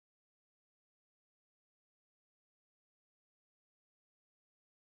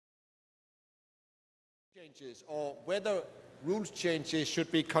changes or whether rules changes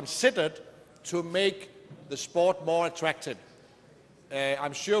should be considered to make the sport more attractive.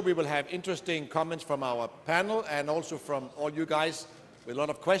 I'm sure we will have interesting comments from our panel and also from all you guys with a lot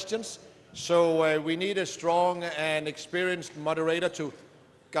of questions. So we need a strong and experienced moderator to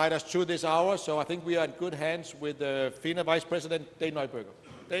guide us through this hour. So I think we are in good hands with the FINA Vice President, Dane Neuburger.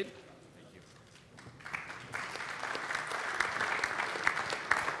 Dane?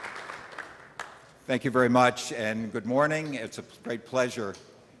 Thank you very much, and good morning. It's a great pleasure,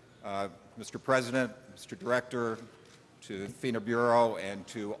 Mr. President, Mr. Director, to the FINA Bureau, and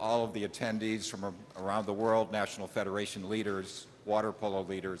to all of the attendees from around the world, National Federation leaders, water polo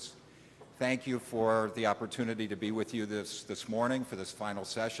leaders. Thank you for the opportunity to be with you this morning for this final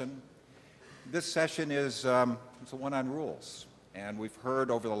session. This session is it's a one on rules, and we've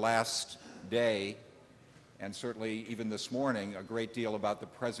heard over the last day, and certainly even this morning, a great deal about the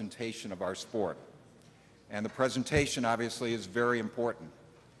presentation of our sport. And the presentation, obviously, is very important,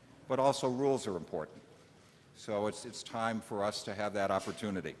 but also rules are important. So it's time for us to have that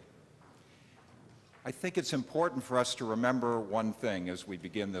opportunity. I think it's important for us to remember one thing as we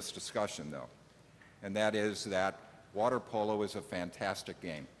begin this discussion, though, and that is that water polo is a fantastic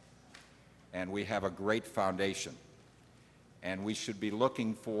game, and we have a great foundation. And we should be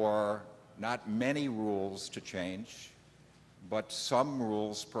looking for not many rules to change, but some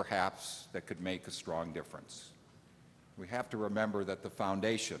rules, perhaps, that could make a strong difference. We have to remember that the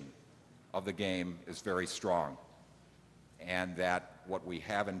foundation of the game is very strong and that what we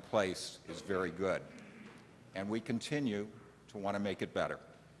have in place is very good. And we continue to want to make it better.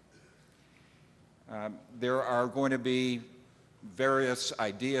 There are going to be various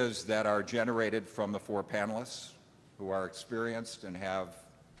ideas that are generated from the four panelists who are experienced and have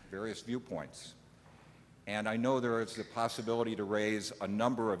various viewpoints. And I know there is the possibility to raise a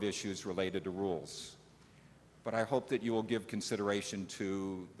number of issues related to rules. But I hope that you will give consideration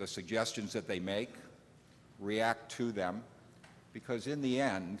to the suggestions that they make, react to them, because in the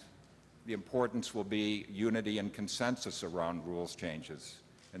end, the importance will be unity and consensus around rules changes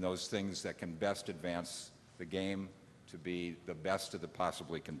and those things that can best advance the game to be the best that it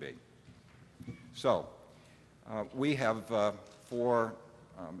possibly can be. So, we have four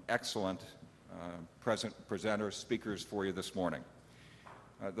excellent presenters, speakers for you this morning.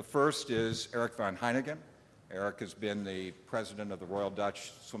 The first is Erik van Heijningen. Erik has been the president of the Royal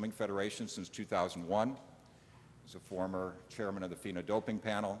Dutch Swimming Federation since 2001. He's a former chairman of the FINA doping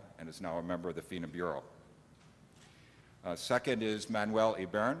panel and is now a member of the FINA Bureau. Second is Manuel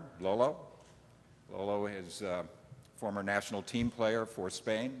Ibern, Lolo. Lolo is a former national team player for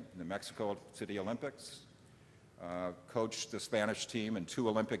Spain in the Mexico City Olympics. Coached the Spanish team in 2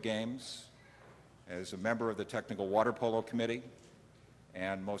 Olympic Games, as a member of the Technical Water Polo Committee,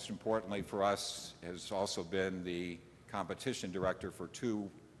 and most importantly for us, has also been the competition director for 2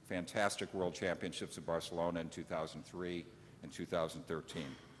 fantastic World Championships in Barcelona in 2003 and 2013.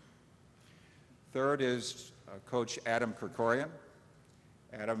 Third is Coach Adam Krikorian.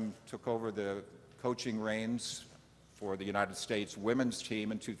 Adam took over the coaching reins for the United States women's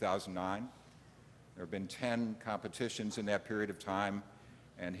team in 2009. There have been 10 competitions in that period of time,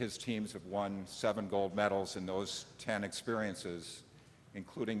 and his teams have won 7 gold medals in those 10 experiences,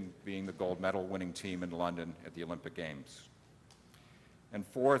 including being the gold medal winning team in London at the Olympic Games. And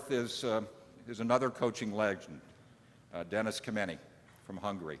fourth is another coaching legend, Dennis Kemeny from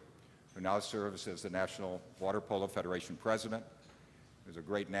Hungary, who now serves as the National Water Polo Federation president. He's a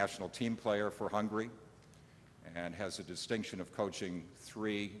great national team player for Hungary and has the distinction of coaching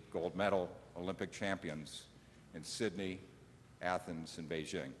 3 gold medal Olympic champions in Sydney, Athens, and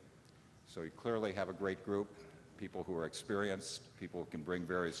Beijing. So you clearly have a great group, people who are experienced, people who can bring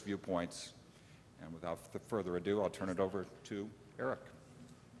various viewpoints. And without further ado, I'll turn it over to Erik.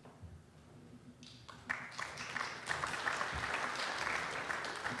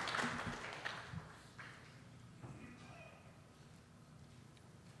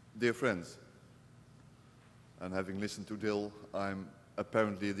 Dear friends, and having listened to Dil, I'm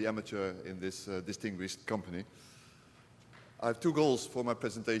apparently the amateur in this distinguished company. I have 2 goals for my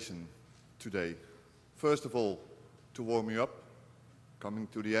presentation today. First of all, to warm you up, coming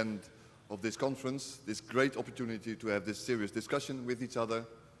to the end of this conference, this great opportunity to have this serious discussion with each other,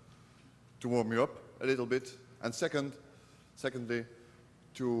 to warm you up a little bit. And secondly,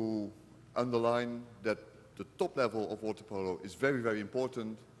 to underline that the top level of water polo is very, very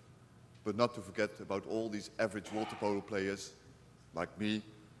important, but not to forget about all these average water polo players like me,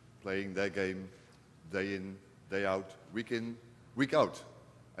 playing their game day in, day out, week in, week out.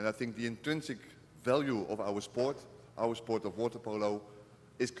 And I think the intrinsic value of our sport of water polo,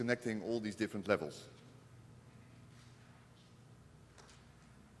 is connecting all these different levels.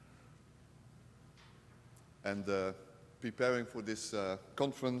 And preparing for this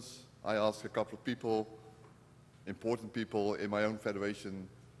conference, I asked a couple of people, important people in my own federation,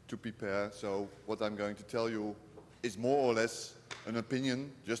 to prepare. So what I'm going to tell you is more or less an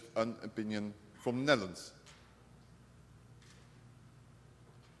opinion, just an opinion from the Netherlands.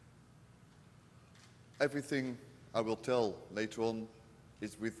 Everything I will tell later on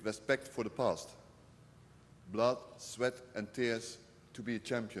is with respect for the past. Blood, sweat and tears to be a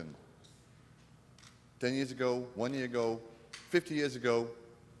champion. 10 years ago, 1 year ago, 50 years ago,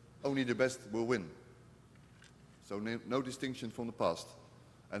 only the best will win. So no distinction from the past.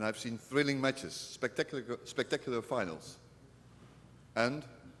 And I've seen thrilling matches, spectacular finals. And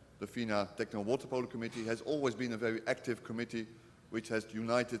the FINA Technical Water Polo Committee has always been a very active committee which has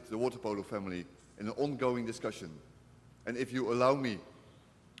united the water polo family in an ongoing discussion. And if you allow me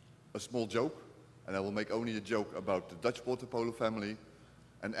a small joke, and I will make only a joke about the Dutch water polo family,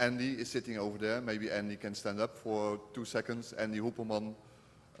 and Andy is sitting over there. Maybe Andy can stand up for 2 seconds. Andy Hoepelman,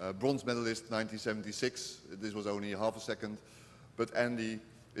 bronze medalist 1976. This was only half a second. But Andy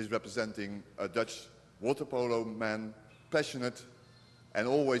is representing a Dutch water polo man, passionate and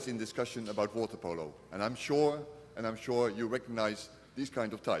always in discussion about water polo. And I'm sure you recognize these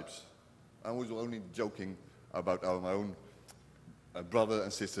kind of types. I was only joking about my own brothers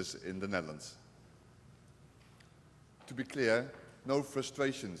and sisters in the Netherlands. To be clear, no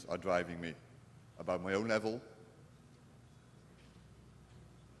frustrations are driving me about my own level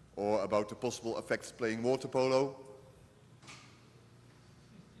or about the possible effects playing water polo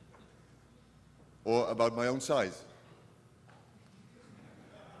or about my own size.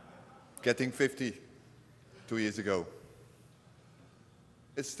 Getting 50 2 years ago.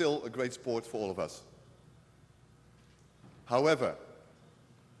 It's still a great sport for all of us. However,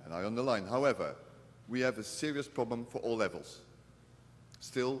 and I underline, however, we have a serious problem for all levels.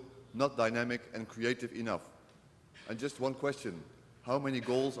 Still not dynamic and creative enough. And just one question, how many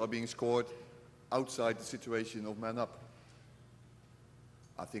goals are being scored outside the situation of man up?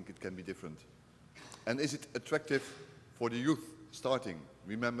 I think it can be different. And is it attractive for the youth starting?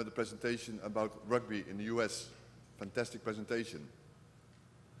 Remember the presentation about rugby in the US? Fantastic presentation.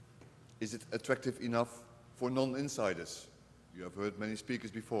 Is it attractive enough for non-insiders? You have heard many speakers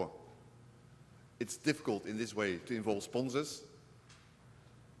before. It's difficult in this way to involve sponsors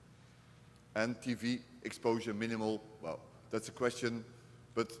and TV exposure minimal. Well, that's a question,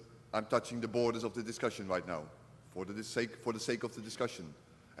 but I'm touching the borders of the discussion right now for the sake of the discussion.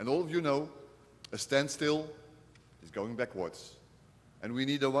 And all of you know, a standstill is going backwards. And we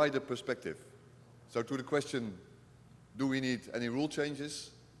need a wider perspective. So to the question, do we need any rule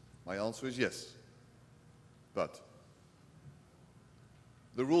changes? My answer is yes. But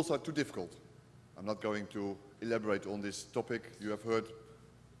the rules are too difficult. I'm not going to elaborate on this topic. You have heard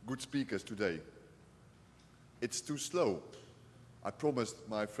good speakers today. It's too slow. I promised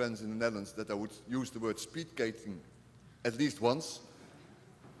my friends in the Netherlands that I would use the word speed skating at least once.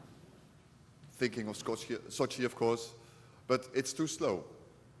 Thinking of Sochi, of course. But it's too slow.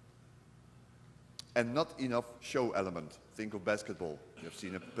 And not enough show element. Think of basketball. You have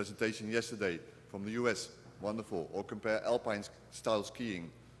seen a presentation yesterday from the US. Wonderful. Or compare alpine style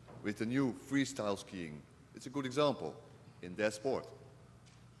skiing with the new freestyle skiing. It's a good example in their sport.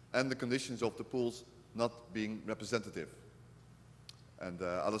 And the conditions of the pools not being representative. And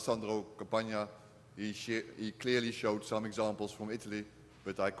Alessandro Campagna, he clearly showed some examples from Italy,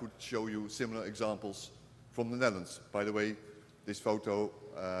 but I could show you similar examples from the Netherlands. By the way, this photo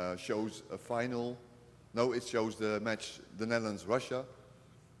shows a final. No, it shows the match, the Netherlands-Russia.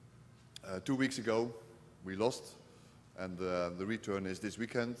 2 weeks ago, we lost, and the return is this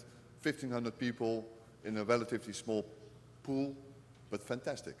weekend. 1,500 people in a relatively small pool, but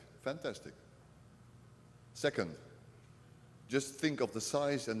fantastic, fantastic. Second, just think of the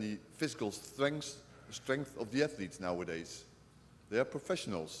size and the physical strength of the athletes nowadays. They are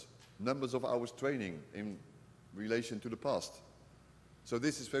professionals, numbers of hours training in relation to the past. So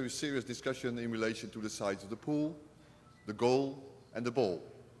this is very serious discussion in relation to the size of the pool, the goal and the ball.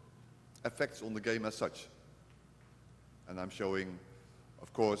 Effects on the game as such. And I'm showing,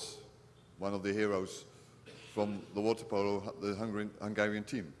 of course, one of the heroes from the water polo, the Hungarian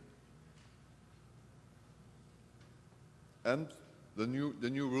team. And the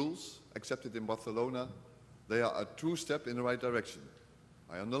new rules accepted in Barcelona, they are a true step in the right direction.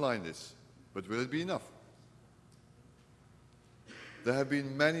 I underline this, but will it be enough? There have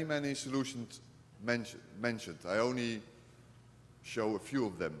been many, many solutions mentioned. I only show a few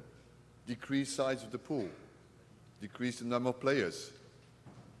of them. Decrease size of the pool, decrease the number of players.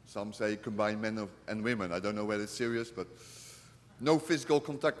 Some say combine men and women. I don't know whether it's serious, but no physical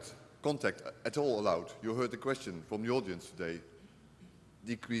contact contact at all allowed? You heard the question from the audience today.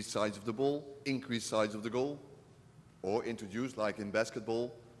 Decrease size of the ball, increase size of the goal, or introduce, like in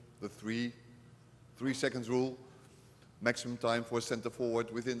basketball, the 3 seconds rule, maximum time for a center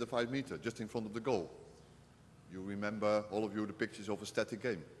forward within the 5 meter, just in front of the goal. You remember, all of you, the pictures of a static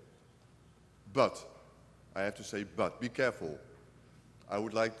game. But, I have to say but, be careful. I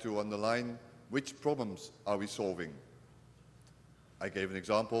would like to underline which problems are we solving. I gave an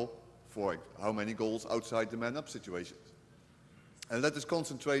example for how many goals outside the man-up situations. And let us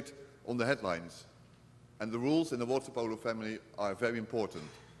concentrate on the headlines. And the rules in the water polo family are very important.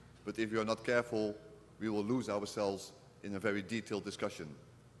 But if we are not careful, we will lose ourselves in a very detailed discussion.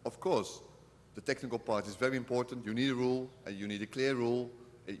 Of course, the technical part is very important. You need a rule, and you need a clear rule.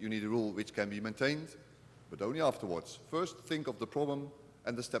 You need a rule which can be maintained, but only afterwards. First, think of the problem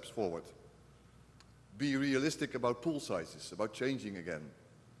and the steps forward. Be realistic about pool sizes, about changing again.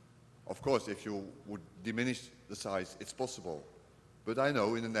 Of course, if you would diminish the size, it's possible. But I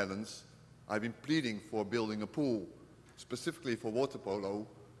know in the Netherlands, I've been pleading for building a pool specifically for water polo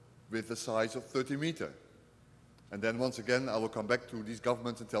with a size of 30 meters. And then once again, I will come back to these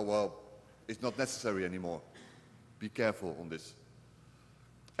governments and tell, well, it's not necessary anymore. Be careful on this.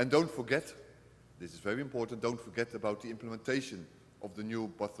 And don't forget, this is very important, don't forget about the implementation of the new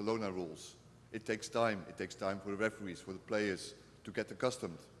Barcelona rules. It takes time. It takes time for the referees, for the players to get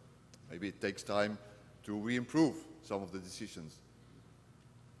accustomed. Maybe it takes time to re-improve some of the decisions.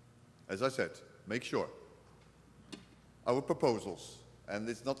 As I said, make sure. Our proposals, and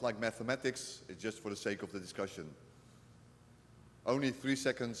it's not like mathematics, it's just for the sake of the discussion. Only 3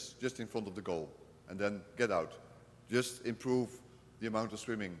 seconds just in front of the goal, and then get out. Just improve the amount of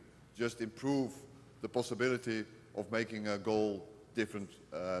swimming. Just improve the possibility of making a goal different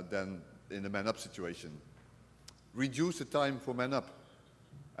than in the man-up situation. Reduce the time for man-up.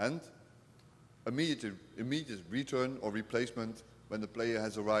 And immediate return or replacement when the player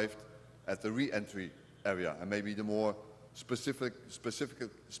has arrived at the re-entry area, and maybe the more specifically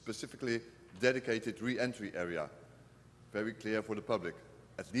dedicated re-entry area. Very clear for the public,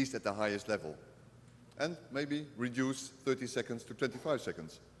 at least at the highest level. And maybe reduce 30 seconds to 25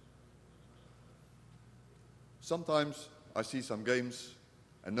 seconds. Sometimes I see some games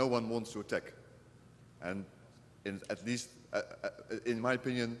and no one wants to attack. And at least, in my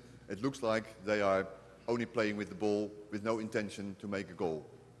opinion, it looks like they are only playing with the ball with no intention to make a goal.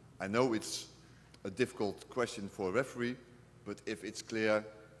 I know it's a difficult question for a referee, but if it's clear,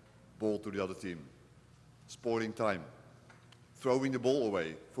 ball to the other team. Spoiling time. Throwing the ball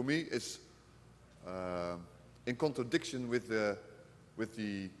away. For me, it's in contradiction with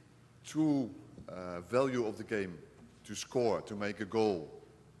the true value of the game, to score, to make a goal.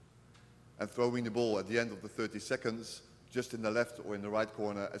 And throwing the ball at the end of the 30 seconds, just in the left or in the right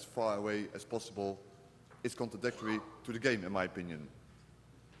corner, as far away as possible, is contradictory to the game, in my opinion.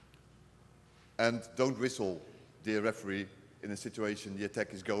 And don't whistle, dear referee, in a situation the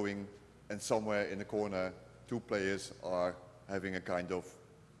attack is going and somewhere in the corner, 2 players are having a kind of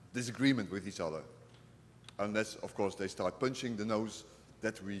disagreement with each other. Unless, of course, they start punching the nose,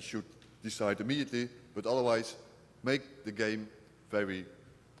 that we should decide immediately, but otherwise, make the game very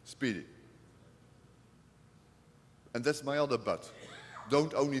speedy. And that's my other but.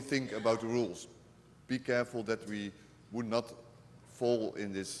 Don't only think about the rules. Be careful that we would not fall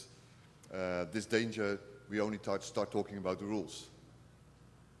in this danger. We only start talking about the rules.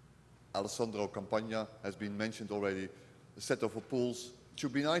 Alessandro Campagna has been mentioned already. The set of pools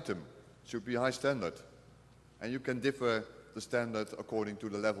should be an item, should be high standard. And you can differ the standard according to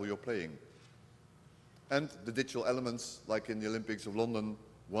the level you're playing. And the digital elements, like in the Olympics of London,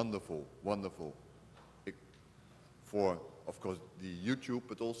 wonderful, wonderful. For, of course, the YouTube,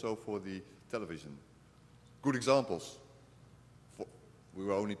 but also for the television. Good examples. We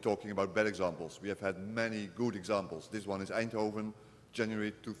were only talking about bad examples. We have had many good examples. This one is Eindhoven,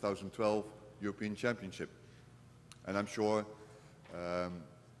 January 2012, European Championship. And I'm sure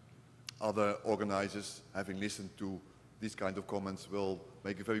other organizers, having listened to these kind of comments, will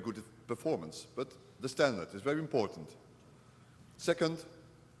make a very good performance. But the standard is very important. Second,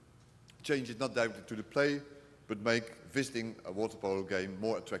 change it not directly to the play, but make visiting a water polo game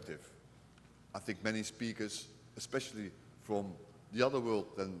more attractive. I think many speakers, especially from the other world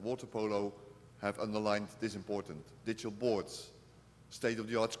than water polo, have underlined this important. Digital boards,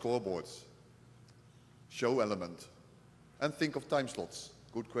 state-of-the-art scoreboards, show element, and think of time slots.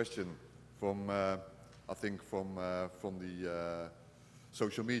 Good question from, I think, from the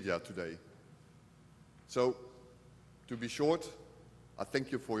social media today. So, to be short, I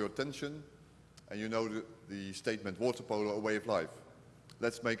thank you for your attention, and you know the statement, water polo, a way of life.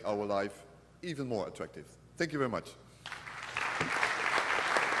 Let's make our life even more attractive. Thank you very much.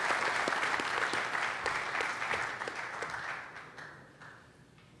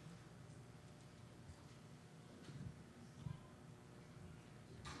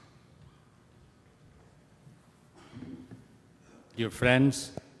 Dear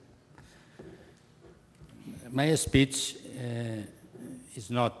friends, my speech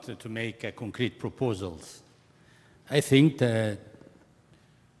is not to make concrete proposals. I think that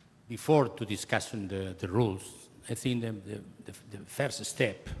before to discussing the rules, I think the first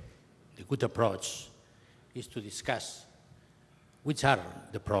step, the good approach, is to discuss which are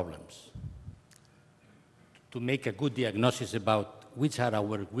the problems, to make a good diagnosis about which are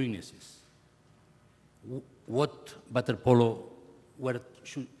our weaknesses, what water polo, where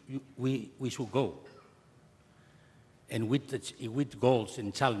should we should go, and with goals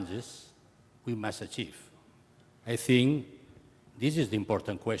and challenges we must achieve. I think this is the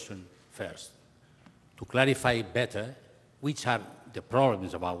important question first, to clarify better which are the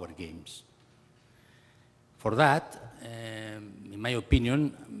problems of our games. For that, in my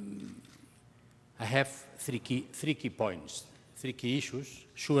opinion, I have three key points, three key issues.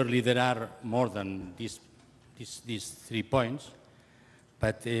 Surely there are more than these 3 points,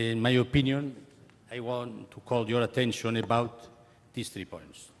 but in my opinion, I want to call your attention about these 3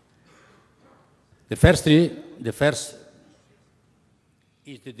 points. The first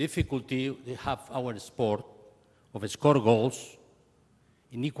is the difficulty we have our sport of score goals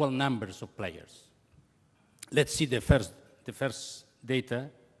in equal numbers of players. Let's see the first data.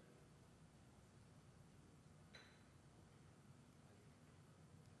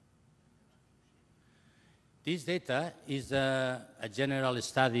 This data is a general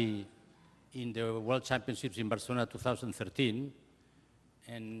study in the World Championships in Barcelona 2013,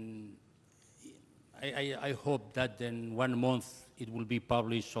 and I hope that in 1 month it will be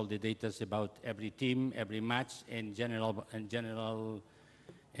published all the data about every team, every match, and general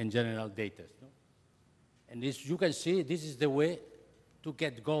data. No? And this, you can see, this is the way to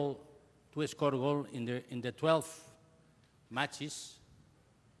get goal, to score goal in the 12 matches,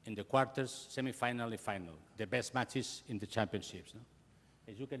 in the quarters, semi-final, and final, the best matches in the championships. No?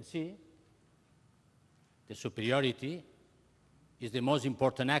 As you can see, the superiority is the most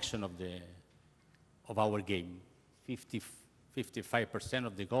important action of our game. 55%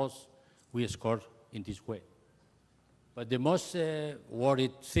 of the goals we score in this way. But the most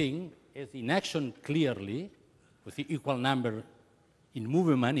worried thing is in action clearly, with the equal number in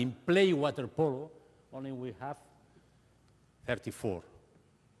movement, in play water polo, only we have 34.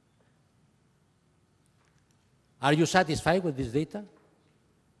 Are you satisfied with this data?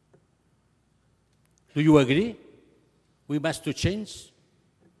 Do you agree? We must to change?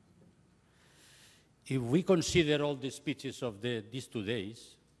 If we consider all the speeches of these 2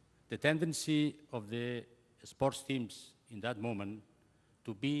 days, the tendency of the sports teams in that moment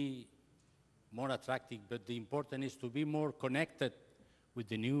to be more attractive, but the important is to be more connected with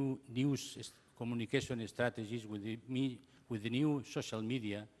the new news communication strategies, with the new social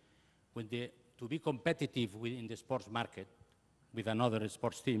media, to be competitive in the sports market with another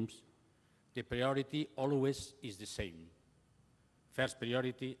sports teams, the priority always is the same. First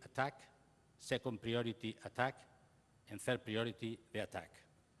priority, attack. Second priority, attack. And third priority, the attack.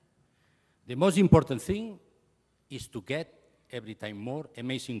 The most important thing is to get every time more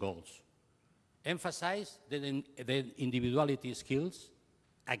amazing goals. Emphasize the individuality skills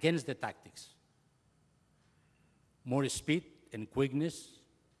against the tactics. More speed and quickness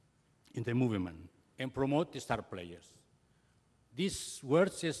in the movement, and promote the star players. These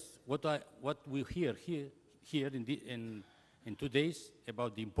words is what we hear here in 2 days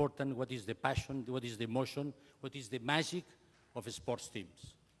about the important, what is the passion, what is the emotion, what is the magic of sports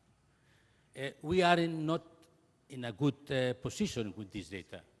teams. We are not in a good position with this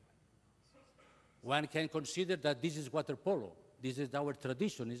data. One can consider that this is water polo. This is our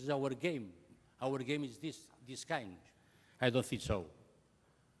tradition. This is our game. Our game is this kind. I don't think so.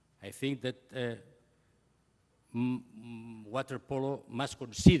 I think that water polo must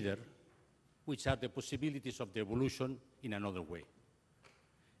consider which are the possibilities of the evolution in another way.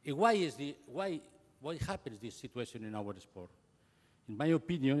 Why happens this situation in our sport? In my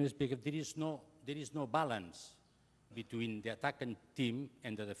opinion, it's because there is no balance between the attacking team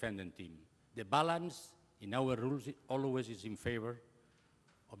and the defending team. The balance in our rules always is in favor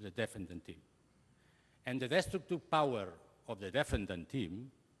of the defending team. And the destructive power of the defending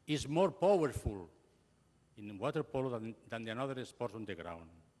team is more powerful in water polo than the other sports on the ground.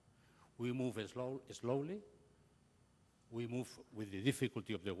 We move slowly, we move with the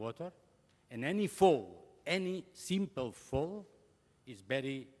difficulty of the water, and any fall, any simple fall, is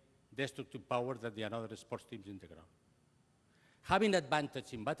very destructive power than the other sports teams in the ground. Having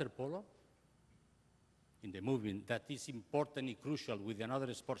advantage in water polo, in the movement, that is important and crucial with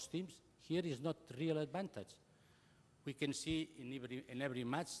another sports teams, here is not real advantage. We can see in every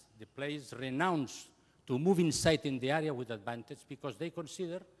match the players renounce to move inside in the area with advantage because they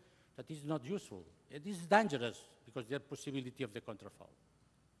consider that it's not useful. It is dangerous because there's possibility of the counterfoul.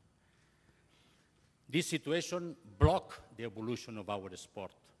 This situation blocks the evolution of our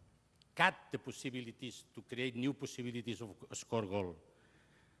sport, cut the possibilities to create new possibilities of score goal,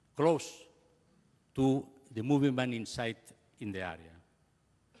 close to the movement inside in the area.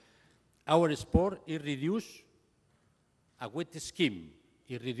 Our sport is reduced a wet scheme.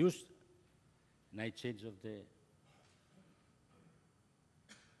 It reduced, and I change of the,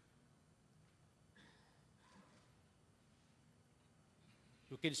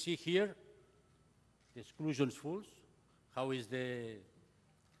 you can see here the exclusion fouls, how is the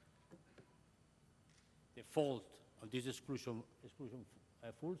fault of these exclusion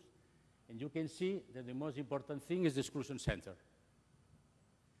fouls. And you can see that the most important thing is the exclusion center.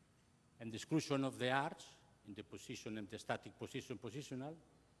 And the exclusion of the arch in the position and the static position, positional,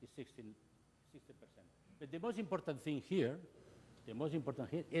 is 60%. But the most important thing here,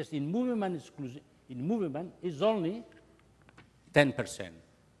 is in movement is only 10%.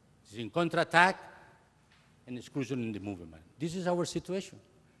 It's in counter-attack and exclusion in the movement. This is our situation.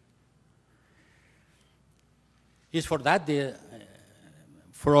 It's for that,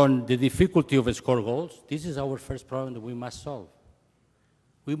 from the difficulty of score goals, this is our first problem that we must solve.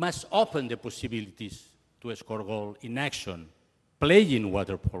 We must open the possibilities to score goal in action, playing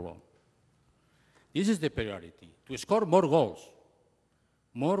water polo. This is the priority, to score more goals,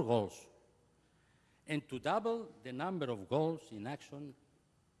 and to double the number of goals in action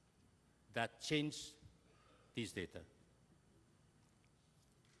that change this data.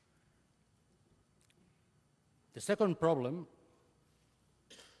 The second problem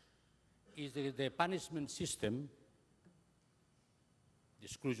is the punishment system, the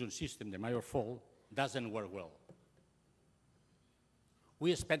exclusion system, the major fault, doesn't work well.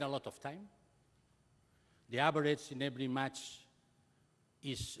 We spend a lot of time. The average in every match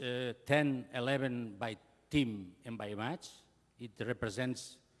is 10, 11 by team and by match. It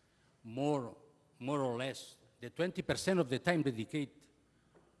represents more or less the 20% of the time dedicated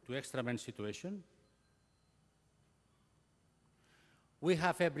to extra man situation. We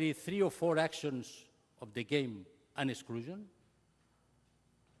have every 3 or 4 actions of the game an exclusion.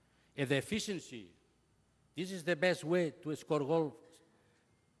 And the efficiency, this is the best way to score goals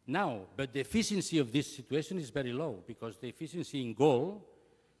now, but the efficiency of this situation is very low because the efficiency in goal,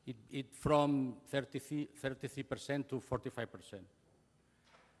 it from 33% to 45%.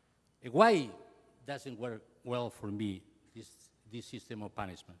 And why doesn't work well for me, this system of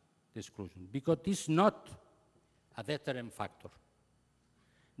punishment, the exclusion? Because it's not a deterrent factor.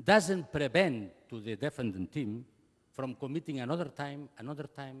 Doesn't prevent to the defending team from committing another time,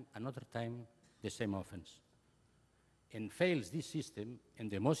 the same offense. And fails this system, and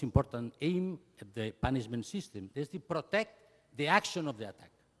the most important aim of the punishment system is to protect the action of the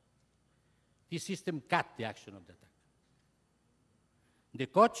attack. This system cut the action of the attack. The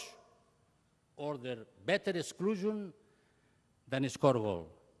coach ordered better exclusion than score goal.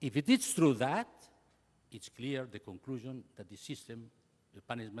 If it is true that, it's clear the conclusion that the system, the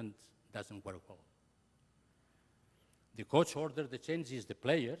punishment, doesn't work well. The coach ordered the changes the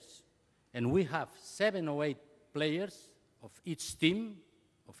players, and we have 7 or 8 players of each team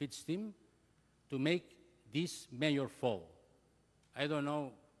to make this major fall. I don't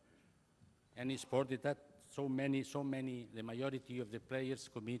know any sport that so many, the majority of the players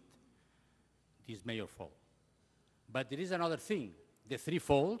commit this major fall. But there is another thing, the 3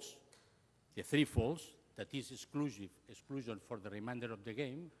 falls, that is exclusion for the remainder of the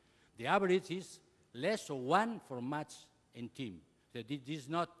game, the average is less or 1 for match and team. So this is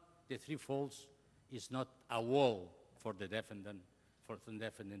not, the 3 falls is not a wall for the defendant,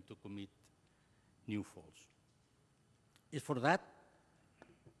 to commit new falls. It's for that.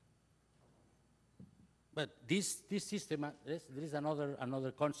 But this system, there is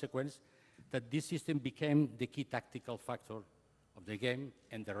another consequence, that this system became the key tactical factor of the game,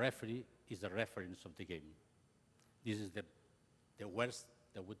 and the referee is the reference of the game. This is the worst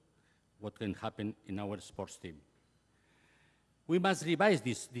what can happen in our sports team. We must revise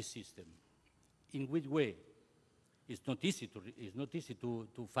this system. In which way? It's not easy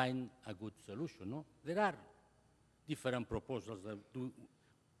to find a good solution. No? There are different proposals that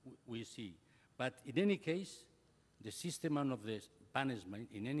we see. But in any case, the system of the punishment,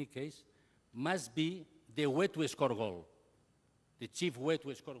 in any case, must be the way to score goal. the chief way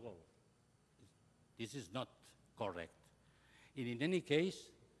to score goal. This is not correct. And in any case,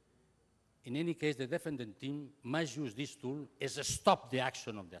 the defending team must use this tool as a stop the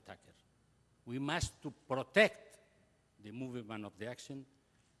action of the attacker. We must to protect the movement of the action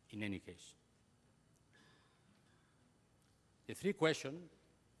in any case. The third question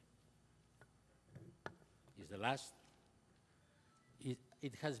is the last.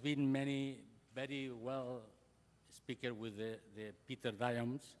 It has been many very well speaker with the Peter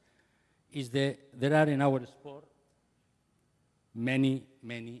Diamonds, is there are in our sport many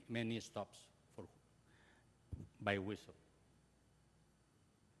stops by whistle.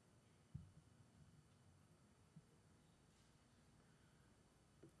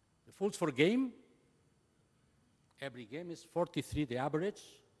 The fouls for game, every game is 43, the average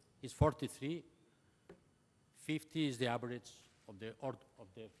is 43, 50 is the average of the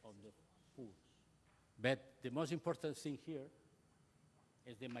fouls. But the most important thing here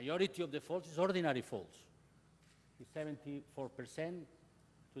is the majority of the fouls is ordinary fouls. It's 74%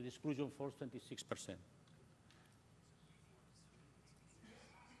 to the exclusion fouls, 26%.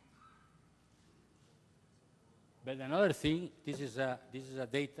 But another thing, this is a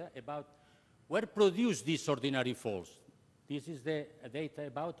data about where produce these ordinary fouls. This is the data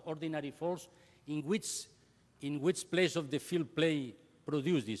about ordinary fouls in which place of the field play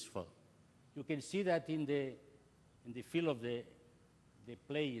produce this foul. You can see that in the field of the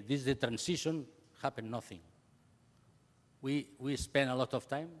play, this is the transition, happened nothing. We spend a lot of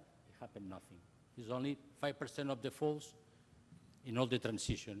time, it happened nothing. It's only 5% of the fouls in all the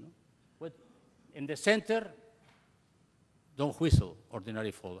transition. No? But in the center, don't whistle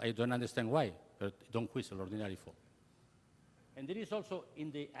ordinary foul. I don't understand why, but don't whistle ordinary foul. And there is also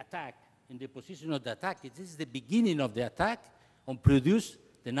in the attack, in the position of the attack, this is the beginning of the attack and produce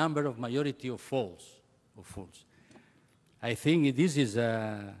the number of majority of fouls. I think this is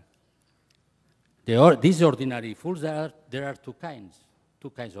these ordinary fouls. There are two kinds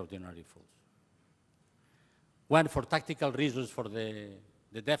of ordinary fouls. One for tactical reasons for the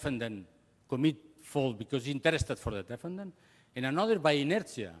defendant commit foul because he's interested for the defendant, and another by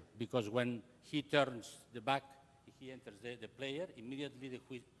inertia because when he turns the back, he enters the player, immediately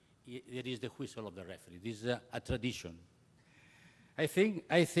there is the whistle of the referee. This is a tradition. I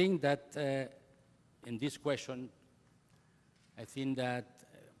think that in this question, I think that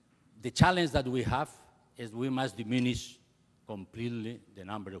the challenge that we have is we must diminish completely the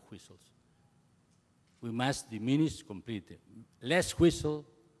number of whistles. We must diminish completely. Less whistle,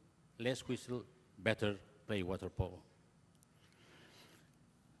 better play water polo.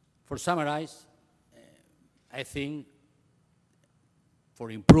 For summarize, I think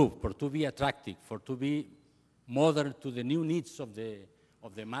for improve, for to be attractive, for to be modern to the new needs of the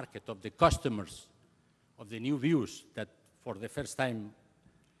market, of the customers, of the new views that for the first time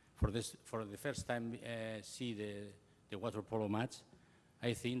see the water polo match,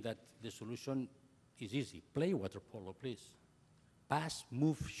 I think that the solution is easy. Play water polo, please. Pass,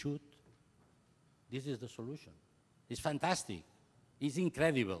 move, shoot. This is the solution. It's fantastic. It's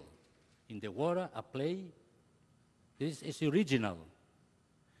incredible. In the water, a play. This is original.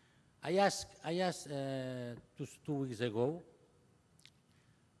 I asked 2 weeks ago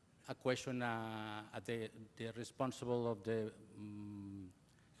a question at the responsible of the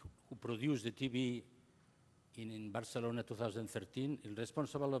who produced the TV in Barcelona 2013, the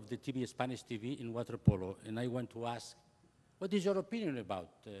responsible of the TV, Spanish TV in water polo, and I went to ask, what is your opinion about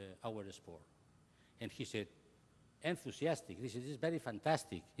our sport? And he said, enthusiastic. This is very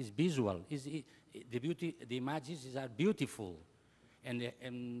fantastic. It's visual. The beauty, the images are beautiful. And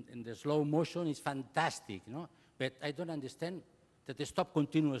the slow motion is fantastic, you know? But I don't understand that they stop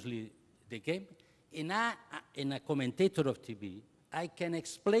continuously the game. In a commentator of TV, I can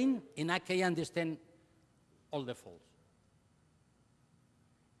explain and I can understand all the faults.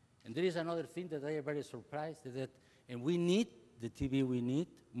 And there is another thing that I am very surprised and we need, the TV, we need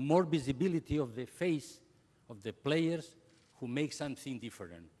more visibility of the face of the players who make something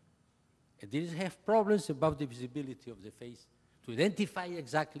different. And there have problems about the visibility of the face to identify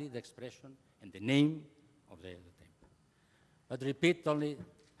exactly the expression and the name of the team. But repeat only,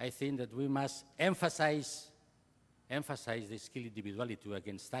 I think that we must emphasize the skill individuality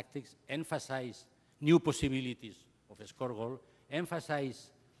against tactics, emphasize new possibilities of a score goal,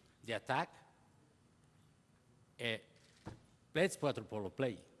 emphasize the attack. Let's water polo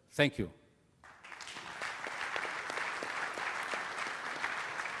play. Thank you.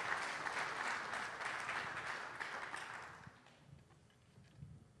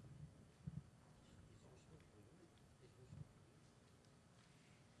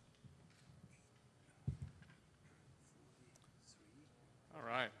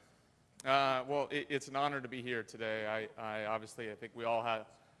 Well, it's an honor to be here today. I think we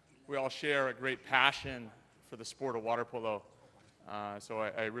all share a great passion for the sport of water polo. So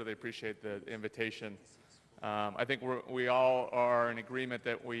I really appreciate the invitation. I think we all are in agreement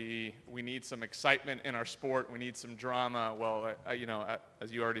that we need some excitement in our sport. We need some drama. Well,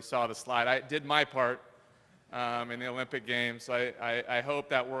 as you already saw the slide, I did my part in the Olympic Games. I hope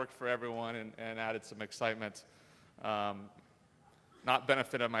that worked for everyone and added some excitement. Not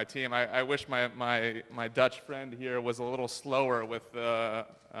benefit of my team. I wish my Dutch friend here was a little slower with a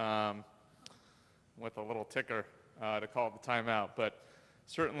little ticker to call the timeout, but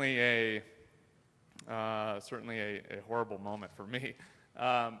certainly a horrible moment for me.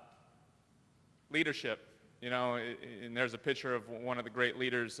 Leadership, and there's a picture of one of the great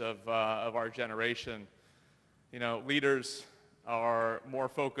leaders of our generation. Leaders are more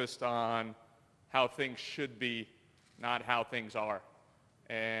focused on how things should be, not how things are.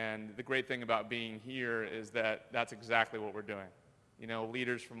 And the great thing about being here is that that's exactly what we're doing.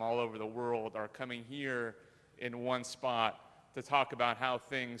 Leaders from all over the world are coming here in one spot to talk about how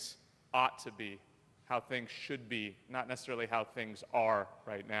things ought to be, how things should be, not necessarily how things are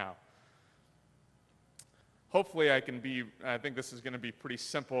right now. Hopefully I think this is going to be pretty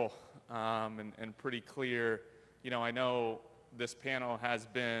simple and pretty clear. I know this panel has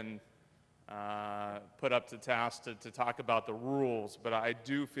been put up to task to talk about the rules, but I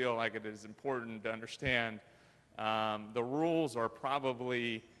do feel like it is important to understand the rules are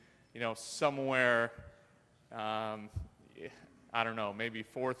probably, somewhere, I don't know, maybe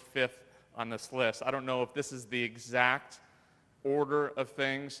fourth, fifth on this list. I don't know if this is the exact order of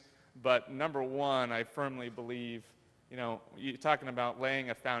things, but number one, I firmly believe, you're talking about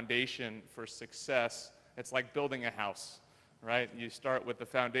laying a foundation for success. It's like building a house. Right? You start with the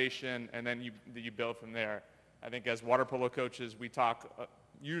foundation, and then you build from there. I think as water polo coaches,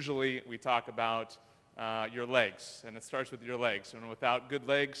 usually we talk about your legs, and it starts with your legs. And without good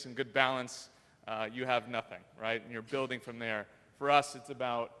legs and good balance, you have nothing, right? And you're building from there. For us, it's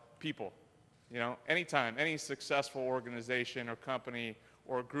about people. Anytime, any successful organization or company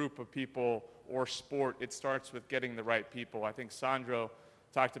or group of people or sport, it starts with getting the right people. I think Sandro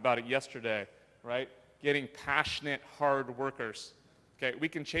talked about it yesterday, right? Getting passionate, hard workers. Okay, we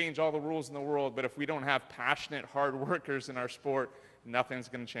can change all the rules in the world, but if we don't have passionate, hard workers in our sport, nothing's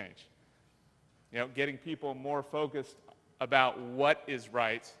going to change. Getting people more focused about what is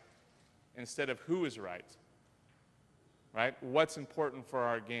right instead of who is right. Right? What's important for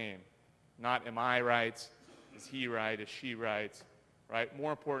our game? Not am I right? Is he right? Is she right? Right? More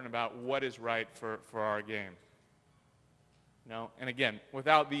important about what is right for our game. And again,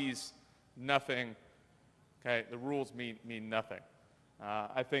 without these, nothing. Okay, the rules mean nothing.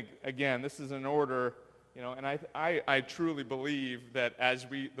 I think, again, this is an order, and I truly believe that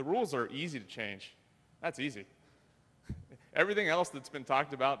the rules are easy to change. That's easy. Everything else that's been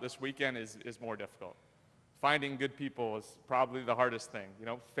talked about this weekend is more difficult. Finding good people is probably the hardest thing.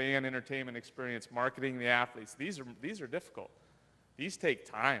 Fan entertainment experience, marketing the athletes, these are difficult. These take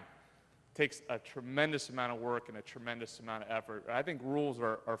time. It takes a tremendous amount of work and a tremendous amount of effort. I think rules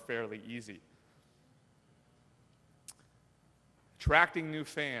are fairly easy. Attracting new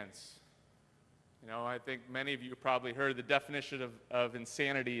fans. I think many of you probably heard the definition of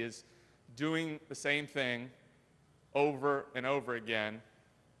insanity is doing the same thing over and over again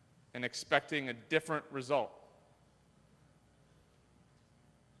and expecting a different result.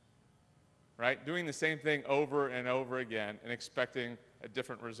 Right? Doing the same thing over and over again and expecting a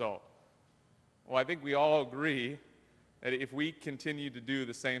different result. Well, I think we all agree that if we continue to do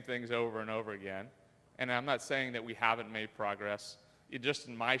the same things over and over again, and I'm not saying that we haven't made progress. Just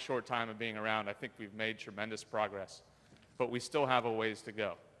in my short time of being around, I think we've made tremendous progress. But we still have a ways to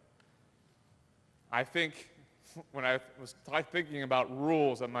go. I think when I was thinking about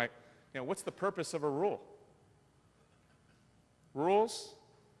rules, I'm like, what's the purpose of a rule? Rules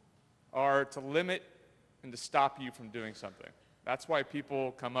are to limit and to stop you from doing something. That's why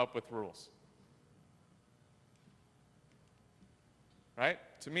people come up with rules. Right?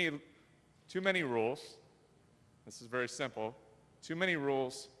 To me, too many rules, this is very simple, too many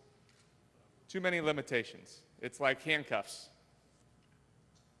rules, too many limitations. It's like handcuffs.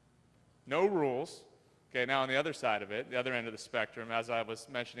 No rules. Okay, now on the other side of it, the other end of the spectrum, as I was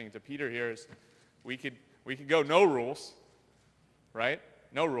mentioning to Peter here, is we could go no rules, right?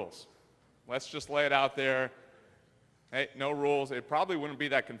 No rules. Let's just lay it out there. Hey, no rules. It probably wouldn't be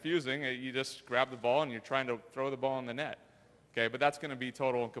that confusing. You just grab the ball and you're trying to throw the ball in the net. Okay, but that's going to be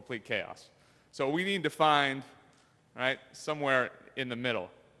total and complete chaos. So we need to find, right, somewhere in the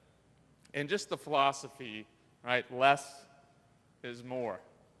middle. And just the philosophy, right, less is more.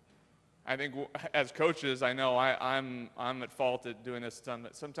 I think as coaches, I know I'm at fault at doing this.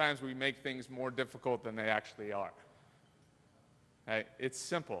 Sometimes we make things more difficult than they actually are. Right? It's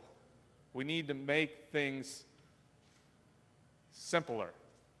simple. We need to make things simpler.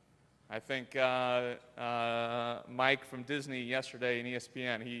 I think Mike from Disney yesterday in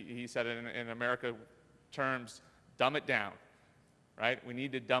ESPN, he said it in America terms, dumb it down. Right? We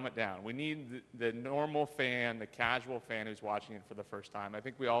need to dumb it down. We need the normal fan, the casual fan who's watching it for the first time. I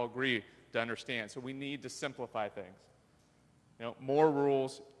think we all agree to understand. So we need to simplify things. You know, more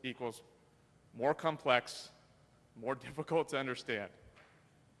rules equals more complex, more difficult to understand.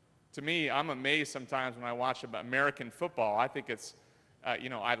 To me, I'm amazed sometimes when I watch American football. I think it's, you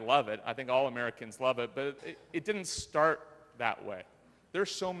know, I love it. I think all Americans love it, but it didn't start that way.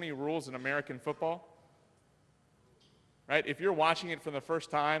 There's so many rules in American football. Right? If you're watching it for the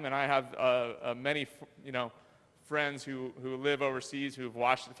first time, and I have many, you know, friends who live overseas who've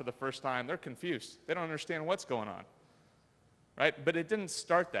watched it for the first time, they're confused. They don't understand what's going on. Right? But it didn't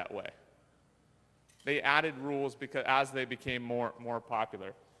start that way. They added rules because as they became more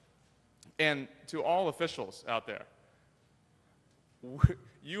popular. And to all officials out there,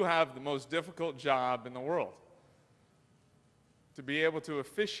 you have the most difficult job in the world. To be able to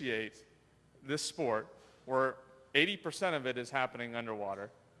officiate this sport where 80% of it is happening underwater.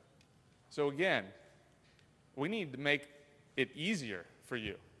 So again, we need to make it easier for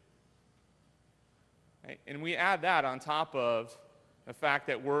you. Right? And we add that on top of the fact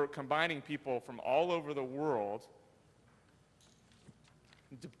that we're combining people from all over the world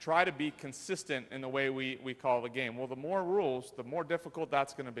to try to be consistent in the way we call the game. Well, the more rules, the more difficult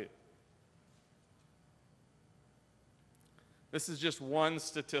that's going to be. This is just one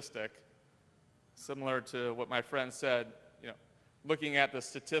statistic. Similar to what my friend said, you know, looking at the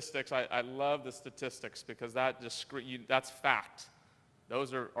statistics, I love the statistics because that's fact.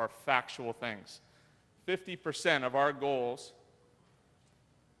 Those are factual things. 50% of our goals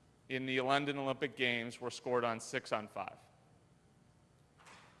in the London Olympic Games were scored on 6-on-5.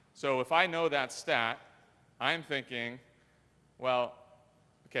 So if I know that stat, I'm thinking, well,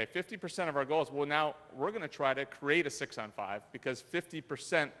 okay, 50% of our goals, well now we're going to try to create a 6-on-5 because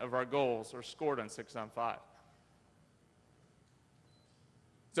 50% of our goals are scored on 6-on-5.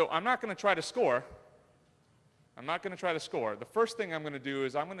 So I'm not going to try to score. I'm not going to try to score. The first thing I'm going to do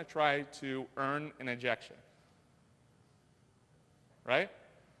is I'm going to try to earn an ejection. Right?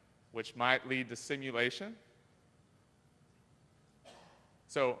 Which might lead to simulation.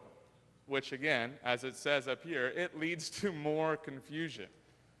 So, which again, as it says up here, it leads to more confusion.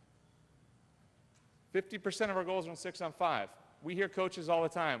 50% of our goals are on 6-on-5. We hear coaches all the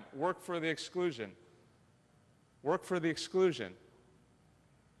time, work for the exclusion. Work for the exclusion.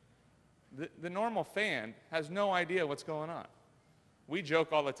 The normal fan has no idea what's going on. We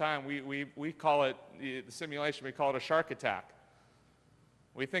joke all the time, we call it, the simulation, we call it a shark attack.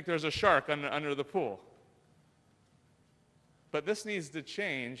 We think there's a shark under the pool. But this needs to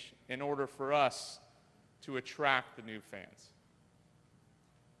change in order for us to attract the new fans.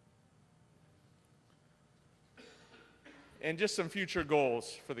 And just some future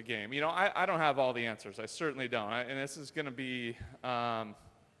goals for the game. You know, I don't have all the answers. I certainly don't. And this is going to be,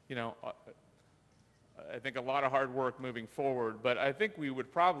 you know, I think a lot of hard work moving forward. But I think we would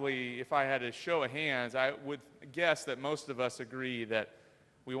probably, if I had a show of hands, I would guess that most of us agree that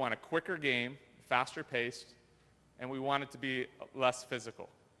we want a quicker game, faster paced, and we want it to be less physical.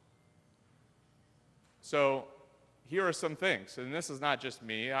 So here are some things. And this is not just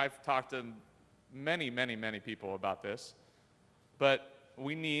me. I've talked to many, many, many people about this. But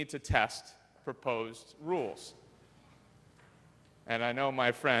we need to test proposed rules. And I know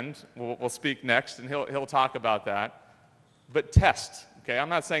my friend will speak next, and he'll talk about that. But test, okay? I'm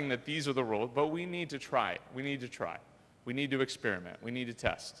not saying that these are the rules, but we need to try it. We need to try. We need to experiment. We need to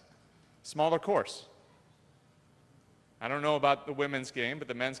test. Smaller course. I don't know about the women's game, but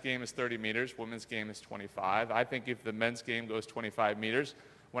the men's game is 30 meters. Women's game is 25. I think if the men's game goes 25 meters,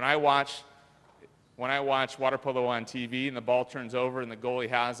 when I watch water polo on TV and the ball turns over and the goalie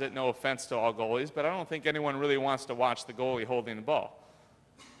has it, no offense to all goalies, but I don't think anyone really wants to watch the goalie holding the ball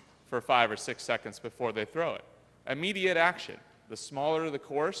for 5 or 6 seconds before they throw it. Immediate action. The smaller the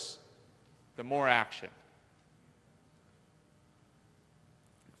course, the more action.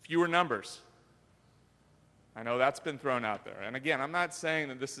 Fewer numbers. I know that's been thrown out there. And again, I'm not saying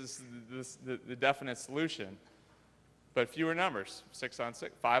that this is the definite solution, but fewer numbers, 6-on-6,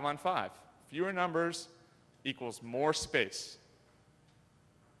 5-on-5. Fewer numbers equals more space.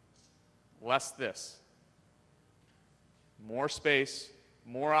 Less this. More space,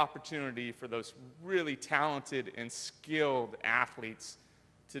 more opportunity for those really talented and skilled athletes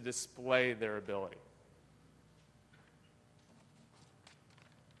to display their ability.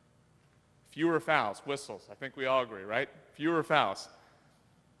 Fewer fouls, whistles. I think we all agree, right? Fewer fouls.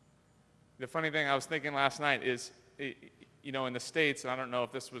 The funny thing I was thinking last night is, you know, in the States, and I don't know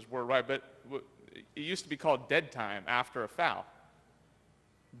if this was worldwide, but it used to be called dead time after a foul.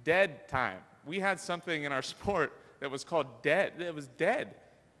 Dead time. We had something in our sport that was called dead. It was dead.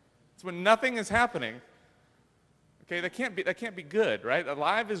 It's when nothing is happening. Okay, that can't be good, right?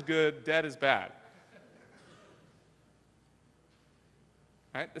 Alive is good, dead is bad.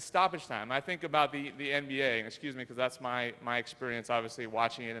 Right? The stoppage time. I think about the NBA, and excuse me, because that's my experience, obviously,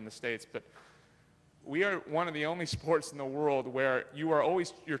 watching it in the States, but we are one of the only sports in the world where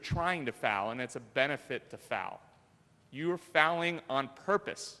you're trying to foul, and it's a benefit to foul. You're fouling on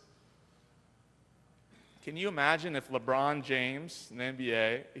purpose. Can you imagine if LeBron James in the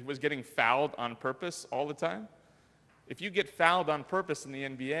NBA, he was getting fouled on purpose all the time? If you get fouled on purpose in the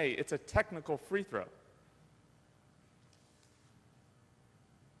NBA, it's a technical free throw.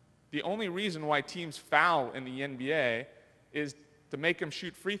 The only reason why teams foul in the NBA is to make them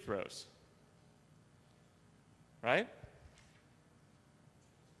shoot free throws. Right?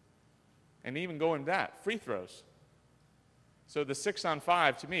 And even going that, free throws. So the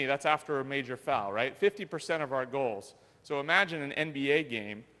 6-on-5, to me, that's after a major foul, right? 50% of our goals. So imagine an NBA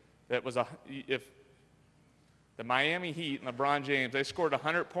game that was if the Miami Heat and LeBron James, they scored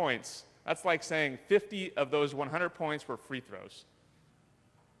 100 points. That's like saying 50 of those 100 points were free throws.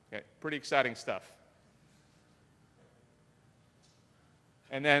 Okay, pretty exciting stuff.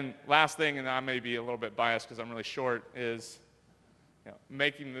 And then last thing, and I may be a little bit biased because I'm really short, is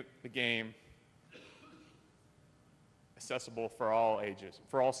making the game accessible for all ages,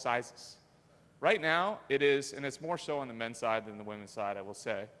 for all sizes. Right now, it is, and it's more so on the men's side than the women's side, I will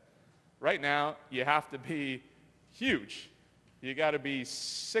say. Right now, you have to be huge. You got to be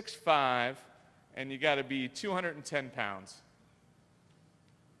 6'5", and you got to be 210 pounds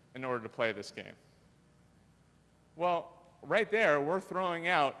in order to play this game. Well, right there, we're throwing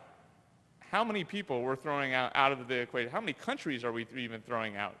out how many people we're throwing out of the equation. How many countries are we even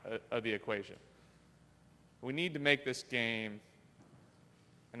throwing out of the equation? We need to make this game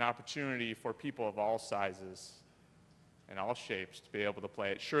an opportunity for people of all sizes and all shapes to be able to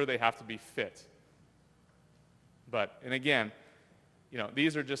play it. Sure, they have to be fit. But, and again,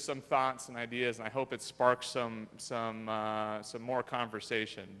 these are just some thoughts and ideas, and I hope it sparks some more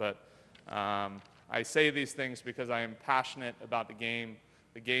conversation. But I say these things because I am passionate about the game.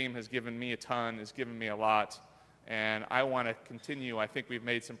 The game has given me a ton, has given me a lot, and I want to continue. I think we've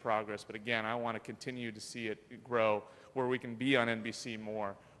made some progress, but again, I want to continue to see it grow, where we can be on NBC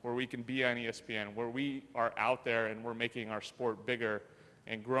more, where we can be on ESPN, where we are out there and we're making our sport bigger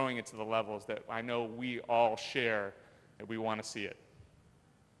and growing it to the levels that I know we all share and we want to see it.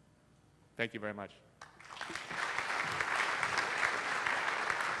 Thank you very much.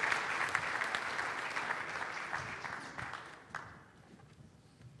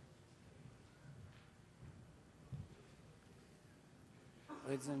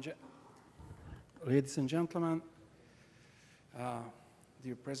 Ladies and gentlemen,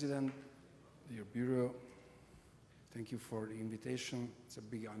 dear President, dear Bureau, thank you for the invitation. It's a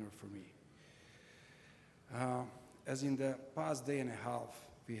big honor for me. As in the past day and a half,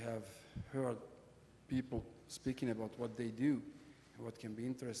 we have heard people speaking about what they do and what can be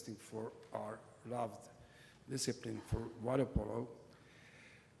interesting for our loved discipline for water polo.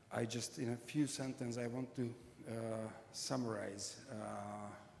 I just, in a few sentences, I want to summarize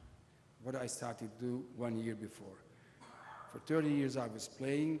what I started to do 1 year before. For 30 years I was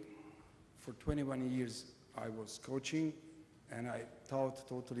playing, for 21 years I was coaching, and I thought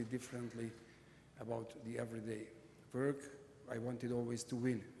totally differently about the everyday work. I wanted always to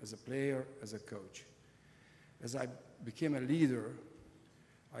win as a player, as a coach. As I became a leader,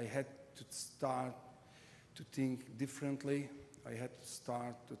 I had to start to think differently. I had to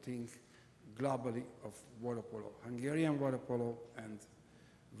start to think globally of water polo, Hungarian water polo and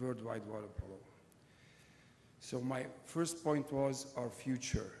worldwide water polo. So my first point was our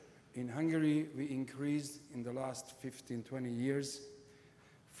future. In Hungary, we increased in the last 15, 20 years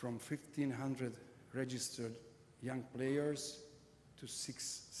from 1,500 registered young players to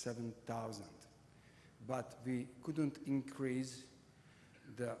 6,000, 7,000. But we couldn't increase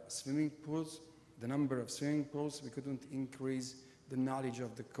the swimming pools, the number of swimming pools. We couldn't increase the knowledge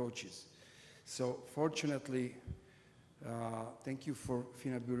of the coaches. So fortunately, thank you for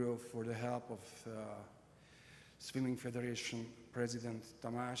FINA Bureau for the help of Swimming Federation President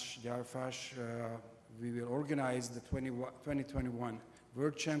Tamás Gyárfás. We will organize the 2021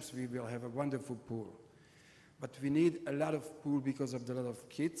 World Champs. We will have a wonderful pool. But we need a lot of pool because of the lot of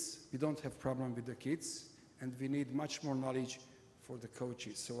kids. We don't have problem with the kids, and we need much more knowledge for the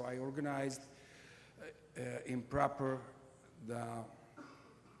coaches. So I organized in proper the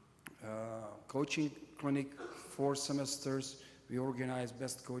coaching clinic, 4 semesters. We organized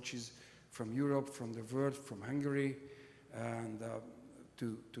best coaches from Europe, from the world, from Hungary, and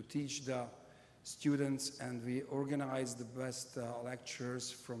to teach the students, and we organized the best lectures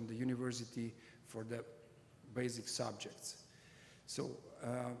from the university for the basic subjects. So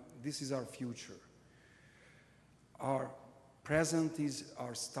this is our future. Our present is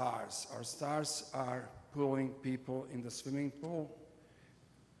our stars. Our stars are pulling people in the swimming pool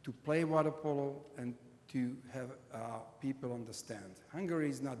to play water polo and to have people on the stand. Hungary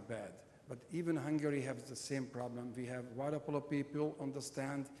is not bad, but even Hungary has the same problem. We have water polo people on the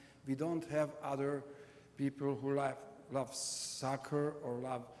stand. We don't have other people who love soccer or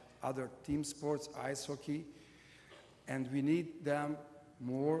love other team sports, ice hockey, and we need them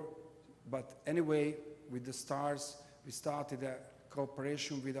more. But anyway, with the stars, we started a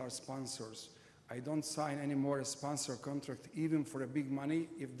cooperation with our sponsors. I don't sign any more a sponsor contract, even for a big money,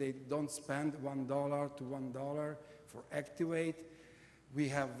 if they don't spend $1 to $1 for Activate. We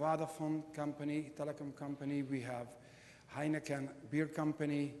have Vodafone company, telecom company, we have Heijningen beer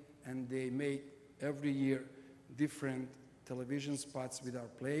company, and they make every year different television spots with our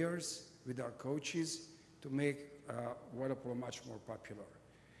players, with our coaches, to make water polo much more popular.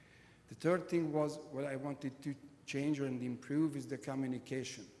 The third thing was what I wanted to change and improve is the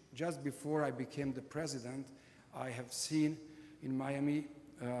communication. Just before I became the president, I have seen in Miami,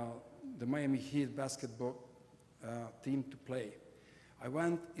 the Miami Heat basketball team to play. I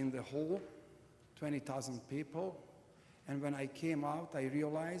went in the hall, 20,000 people, and when I came out, I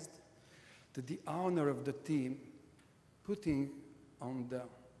realized that the owner of the team putting on the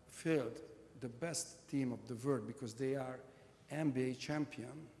field the best team of the world because they are NBA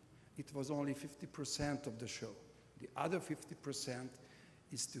champion, it was only 50% of the show. The other 50%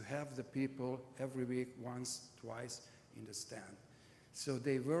 is to have the people every week, once, twice in the stand. So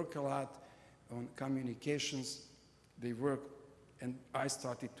they work a lot on communications. They work, and I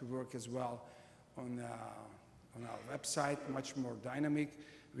started to work as well on our website, much more dynamic.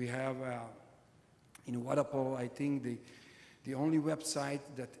 We have in Water Polo, I think the only website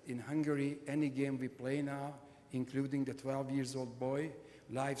that in Hungary, any game we play now, including the 12-year-old boy,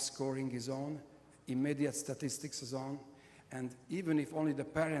 live scoring is on, immediate statistics is on, and even if only the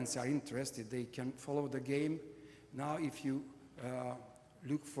parents are interested, they can follow the game. Now if you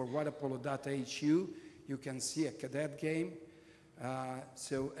look for waterpolo.hu, you can see a cadet game.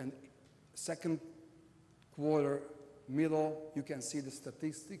 And second quarter, middle, you can see the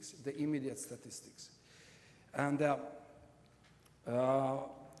statistics, the immediate statistics. And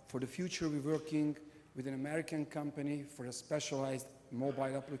for the future, we're working with an American company for a specialized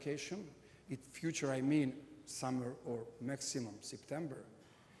mobile application. In future, I mean summer or maximum September.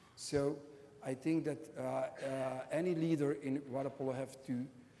 So I think that any leader in water polo have to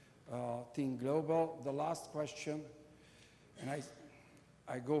think global. The last question, and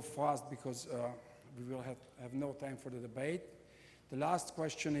I go fast because we will have no time for the debate. The last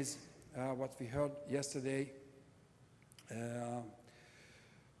question is what we heard yesterday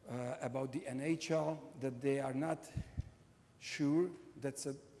about the NHL, that they are not sure. That's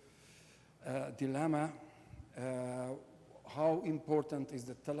a dilemma. How important is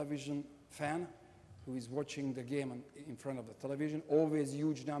the television fan who is watching the game in front of the television? Always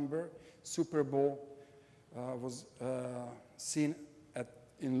huge number. Super Bowl was seen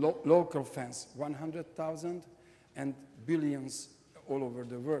in local fans, 100,000 and billions all over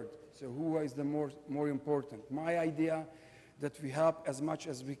the world. So who is the more important? My idea that we help as much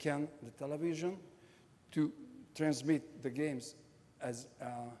as we can the television to transmit the games as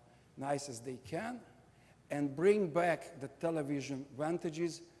nice as they can and bring back the television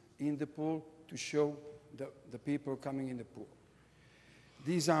advantages in the pool to show the people coming in the pool.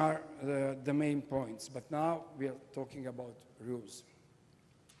 These are the main points, but now we are talking about rules.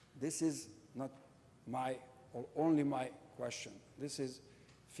 This is not my or only my question. This is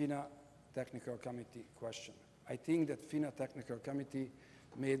FINA Technical Committee question. I think that FINA Technical Committee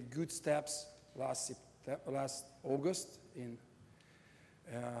made good steps last August in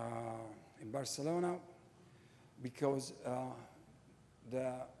Barcelona, because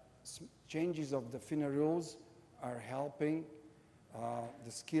the changes of the FINA rules are helping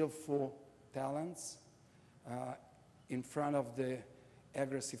the skillful talents in front of the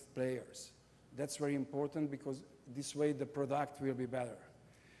aggressive players. That's very important because this way the product will be better.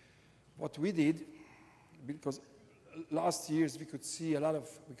 What we did, because last years we could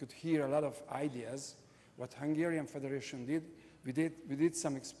hear a lot of ideas, What Hungarian Federation did, we did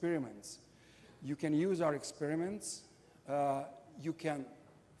some experiments. You can use our experiments. You can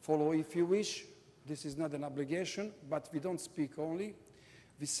follow if you wish. This is not an obligation, but we don't speak only.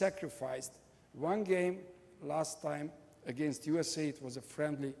 We sacrificed one game last time against USA. It was a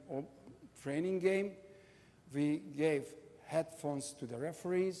friendly training game. We gave headphones to the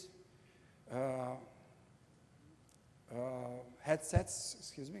referees,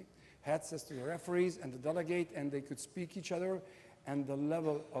 headsets to the referees and the delegate, and they could speak each other, and the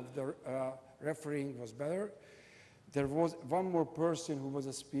level of the refereeing was better. There was one more person who was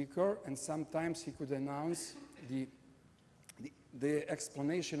a speaker, and sometimes he could announce the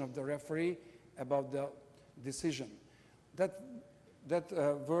explanation of the referee about the decision. That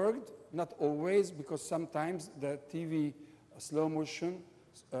worked, not always, because sometimes the TV slow motion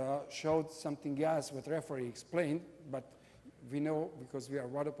showed something else what referee explained, but we know, because we are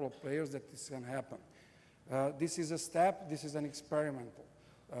water polo players, that this can happen. This is a step, this is an experimental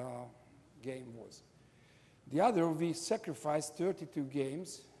game was. The other, we sacrificed 32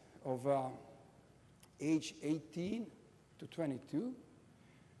 games of age 18 to 22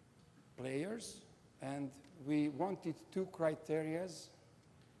 players, and we wanted two criteria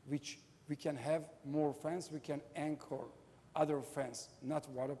which we can have more fans, we can anchor other fans, not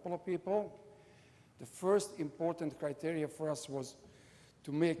water polo people. The first important criteria for us was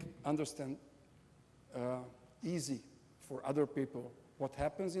to make understand easy for other people what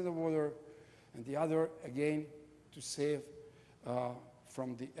happens in the water, and the other, again, to save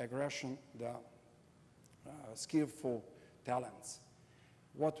from the aggression the skillful talents.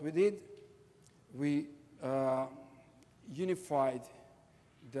 What we did, we unified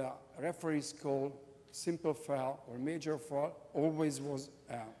the referee's call. Simple foul or major foul always was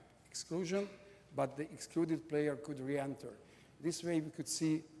exclusion, but the excluded player could re-enter. This way we could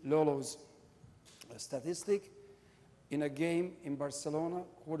see Lolo's statistic. In a game in Barcelona,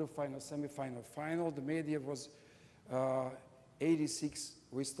 quarterfinal, semifinal, final, the media was 86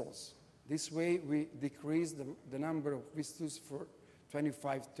 whistles. This way we decreased the number of whistles for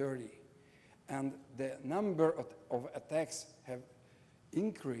 25-30. And the number of attacks have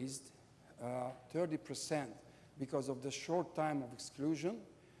increased 30% because of the short time of exclusion.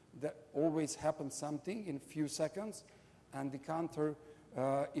 That always happens something in a few seconds, and the counter,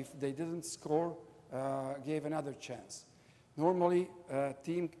 if they didn't score, gave another chance. Normally, a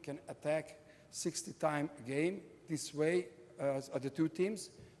team can attack 60 times a game. This way, the two teams,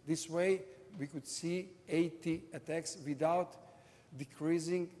 this way we could see 80 attacks without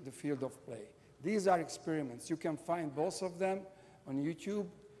decreasing the field of play. These are experiments. You can find both of them on YouTube.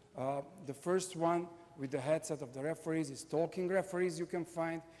 The first one with the headset of the referees is talking referees you can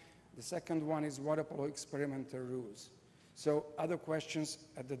find. The second one is water polo experimental rules. So other questions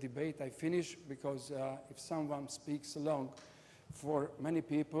at the debate I finish, because if someone speaks along for many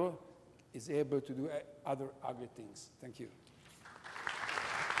people, is able to do other ugly things. Thank you.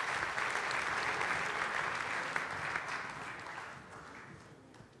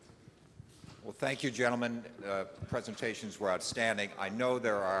 Well, thank you, gentlemen. Presentations were outstanding. I know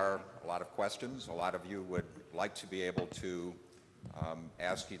there are a lot of questions. A lot of you would like to be able to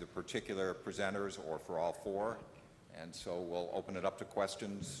ask either particular presenters or for all four. And so we'll open it up to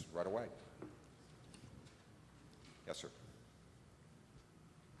questions right away. Yes, sir.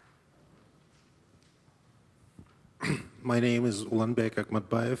 My name is Ulanbek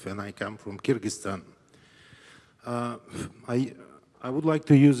Akhmatbayev, and I come from Kyrgyzstan. I would like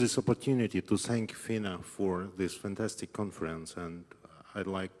to use this opportunity to thank FINA for this fantastic conference, and I'd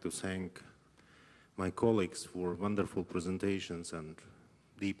like to thank my colleagues for wonderful presentations and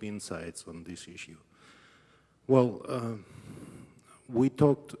deep insights on this issue. Well, we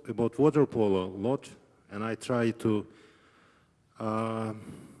talked about water polo a lot, and I try to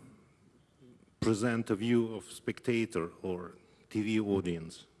present a view of spectator or TV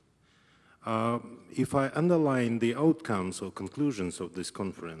audience. If I underline the outcomes or conclusions of this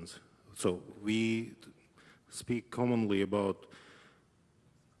conference, so we speak commonly about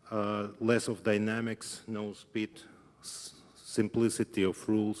less of dynamics, no speed, simplicity of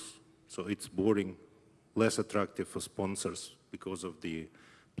rules, so it's boring, less attractive for sponsors because of the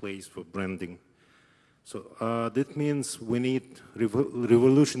place for branding. So that means we need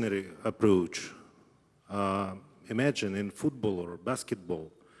revolutionary approach. Imagine in football or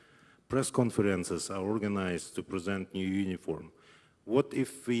basketball, press conferences are organized to present new uniform. What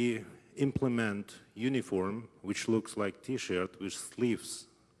if we implement uniform which looks like t-shirt with sleeves?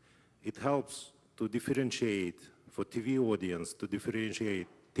 It helps to differentiate for TV audience, to differentiate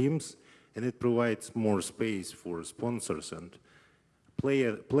teams, and it provides more space for sponsors and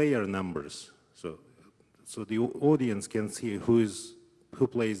player numbers. So so the audience can see who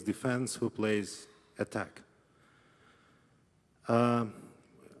plays defense, who plays attack.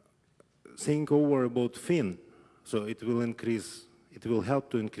 Think over about fin. So it will help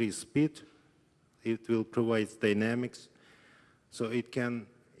to increase speed. It will provide dynamics. So it can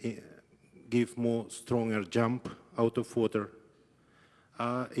give more stronger jump out of water.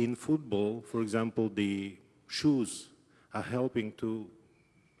 In football, for example, the shoes are helping to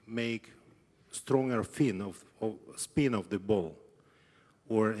make stronger fin of spin of the ball.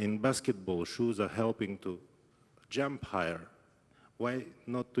 Or in basketball, shoes are helping to jump higher. Why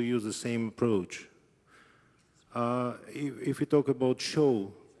not to use the same approach? If we talk about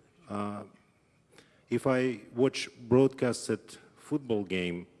show, if I watch broadcasted football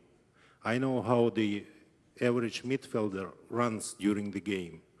game, I know how the average midfielder runs during the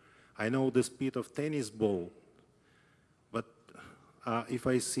game. I know the speed of tennis ball, but if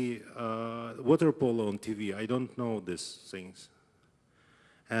I see water polo on TV, I don't know these things.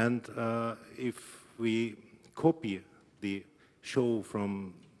 And if we copy the show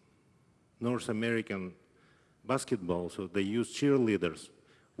from North American basketball, so they use cheerleaders,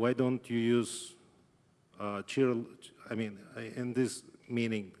 why don't you use in this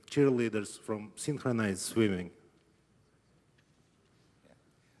meaning, cheerleaders from synchronized swimming?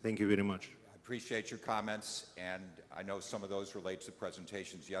 Thank you very much. I appreciate your comments, and I know some of those relate to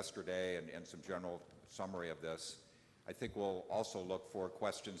presentations yesterday and some general summary of this. I think we'll also look for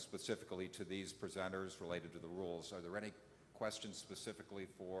questions specifically to these presenters related to the rules. Are there any questions specifically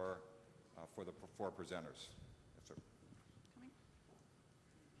for the four presenters? Yes, sir.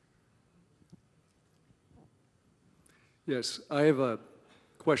 Yes, I have a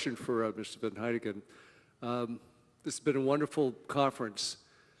question for Mr. Van Heijningen. This has been a wonderful conference.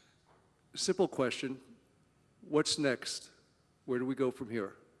 Simple question, what's next? Where do we go from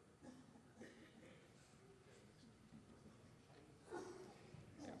here?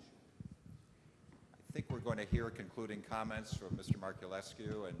 I think we're going to hear concluding comments from Mr.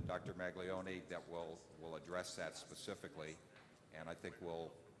 Marculescu and Dr. Maglione that will address that specifically, and I think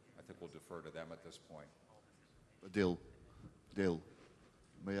we'll defer to them at this point. Dale,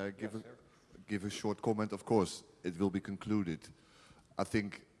 may I give a short comment? Of course, it will be concluded. I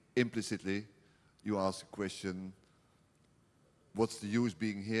think implicitly you ask a question, what's the use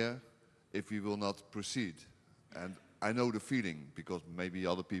being here if we will not proceed? And I know the feeling, because maybe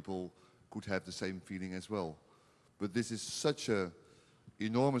other people could have the same feeling as well. But this is such an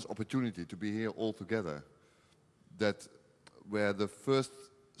enormous opportunity to be here all together, that where the first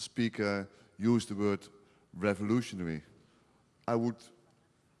speaker used the word revolutionary, I would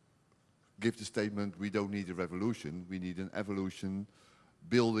give the statement, we don't need a revolution, we need an evolution,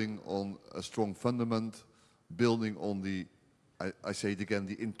 building on a strong fundament, building on the, I say it again,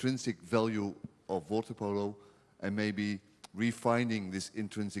 the intrinsic value of water polo, and maybe refining this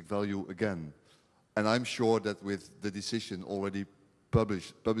intrinsic value again. And I'm sure that with the decision already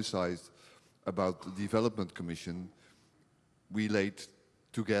publicized about the Development Commission, we laid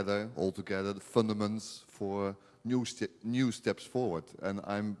all together, the fundaments for new steps forward. And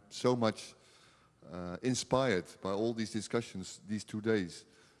I'm so much inspired by all these discussions these 2 days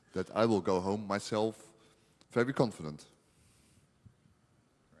that I will go home myself very confident.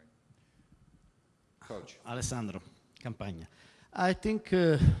 Coach. Alessandro Campagna. I think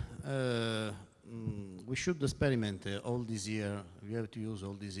we should experiment all this year. We have to use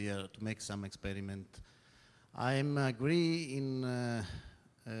all this year to make some experiment. I agree in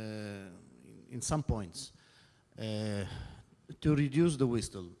some points. To reduce the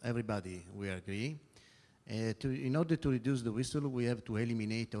whistle, everybody we agree. In order to reduce the whistle, we have to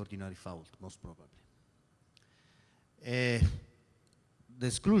eliminate ordinary foul, most probably. The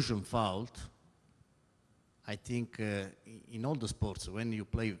exclusion foul, I think in all the sports, when you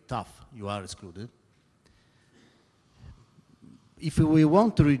play tough, you are excluded. If we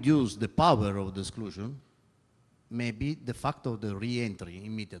want to reduce the power of the exclusion, maybe the fact of the re-entry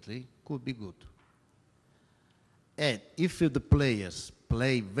immediately could be good. And if the players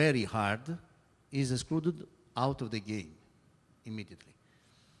play very hard, is excluded out of the game immediately.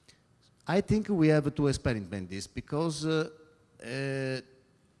 I think we have to experiment this because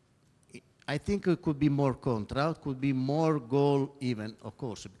I think it could be more contra, could be more goal even, of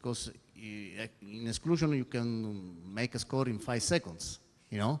course, because in exclusion you can make a score in 5 seconds,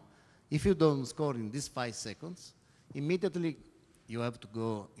 you know? If you don't score in these 5 seconds, immediately you have to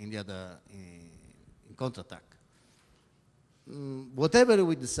go in the other, in counter-attack. Whatever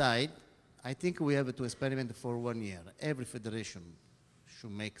we decide, I think we have to experiment for 1 year. Every federation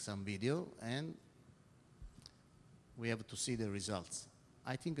should make some video and we have to see the results.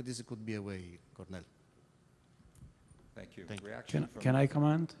 I think this could be a way, Cornel. Thank you. Thank you. Reaction from Can I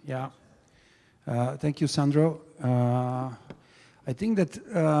comment? Yeah. Thank you, Sandro. I think that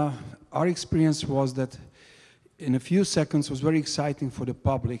our experience was that in a few seconds was very exciting for the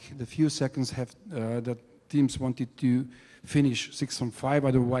public. The few seconds have that teams wanted to finish 6-on-5,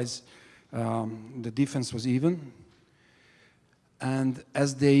 otherwise the defense was even. And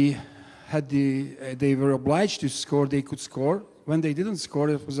as they had they were obliged to score, they could score. When they didn't score,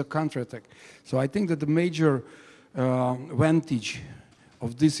 it was a counterattack. So I think that the major advantage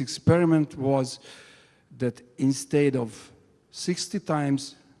of this experiment was that instead of 60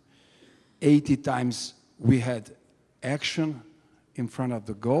 times, 80 times we had action in front of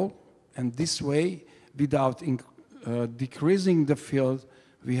the goal, and this way, without decreasing the field,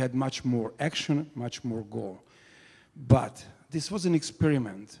 we had much more action, much more goal. But this was an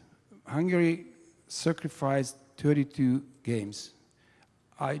experiment. Hungary sacrificed 32 games.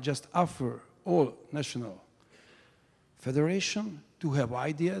 I just offer all national federation to have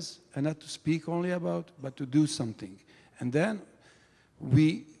ideas and not to speak only about, but to do something. And then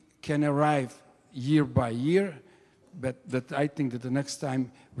we can arrive year by year, but that I think that the next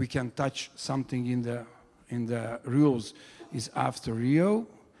time we can touch something in the rules is after Rio.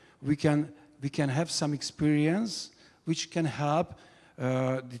 We can have some experience which can help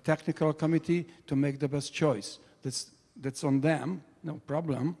the technical committee to make the best choice. That's on them, no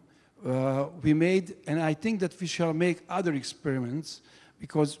problem. We made, and I think that we shall make other experiments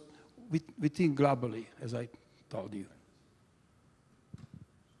because we think globally, as I told you.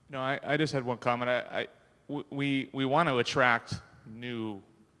 No, I just had one comment. We want to attract new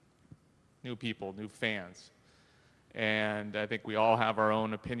people, new fans. And I think we all have our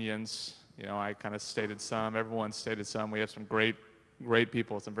own opinions. You know, I kind of stated some, everyone stated some. We have some great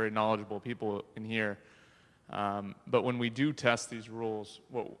people, some very knowledgeable people in here. But when we do test these rules,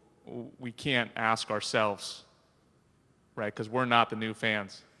 we can't ask ourselves, right? Because we're not the new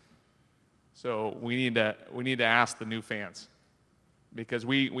fans. So we need to ask the new fans, because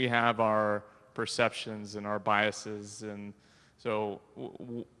we have our perceptions and our biases, and so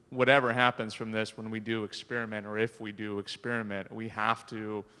whatever happens from this when we do experiment, or if we do experiment, we have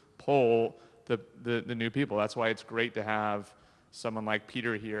to poll the new people. That's why it's great to have someone like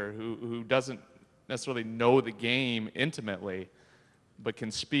Peter here who doesn't necessarily know the game intimately, but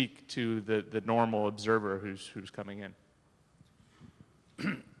can speak to the normal observer who's coming in.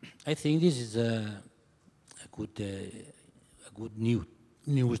 I think this is a good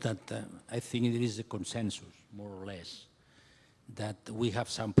news that I think there is a consensus, more or less, that we have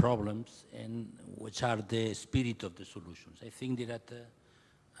some problems and which are the spirit of the solutions. I think that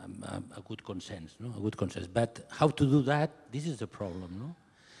a good consensus, no? A good consensus. But how to do that? This is the problem, no?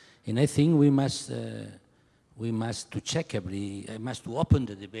 And I think we must to check to open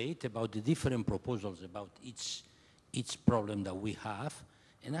the debate about the different proposals about each problem that we have,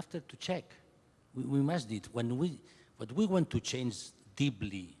 and after to check, we must do it. What we want to change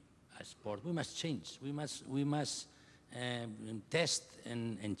deeply as sport, we must change. We must test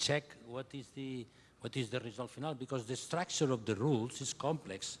and check what is the result final, because the structure of the rules is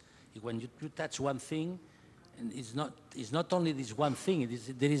complex. When you touch one thing, and it's not only this one thing.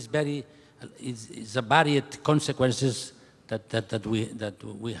 There is a varied consequences that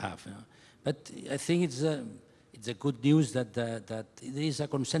we have. You know? But I think it's a good news that there is a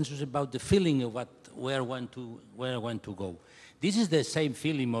consensus about the feeling of where I want to go. This is the same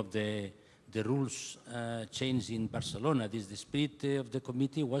feeling of the rules change in Barcelona. The spirit of the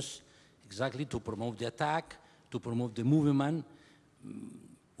committee was exactly to promote the attack, to promote the movement.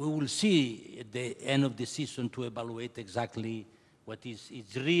 We will see at the end of the season to evaluate exactly what is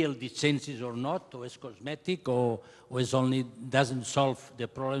real, these changes or not, or is cosmetic, or is only doesn't solve the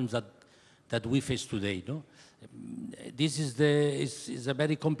problems that we face today. No? This is a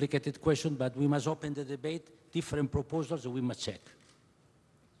very complicated question, but we must open the debate, different proposals, and we must check.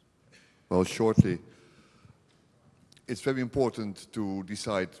 Well, shortly, it's very important to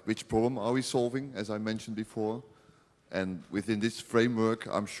decide which problem are we solving, as I mentioned before. And within this framework,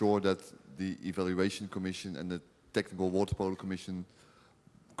 I'm sure that the Evaluation Commission and the Technical Water Polo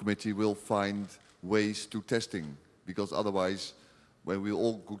Committee will find ways to testing, because otherwise, when we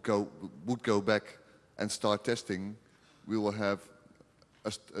all would go back and start testing, we will have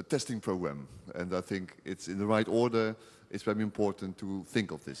a testing program. And I think it's in the right order. It's very important to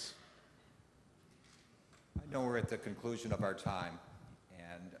think of this. I know we're at the conclusion of our time,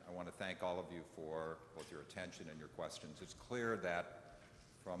 and I want to thank all of you for both your attention and your questions. It's clear that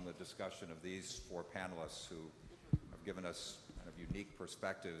from the discussion of these four panelists who have given us kind of unique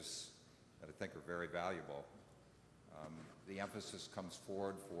perspectives that I think are very valuable, the emphasis comes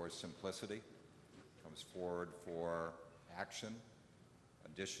forward for simplicity, comes forward for action,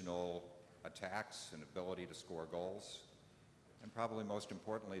 additional attacks, and ability to score goals, and probably most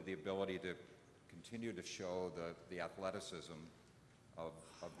importantly, the ability to continue to show the athleticism of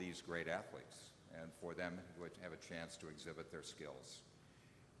these great athletes, and for them to have a chance to exhibit their skills.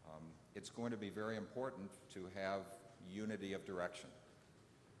 It's going to be very important to have unity of direction,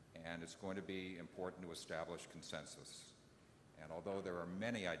 and it's going to be important to establish consensus. And although there are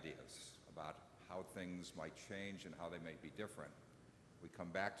many ideas about how things might change and how they may be different, we come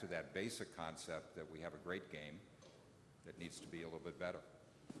back to that basic concept that we have a great game that needs to be a little bit better.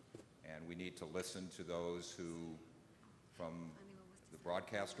 And we need to listen to those who, from the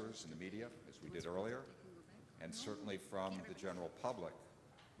broadcasters and the media, as we did earlier, and certainly from the general public,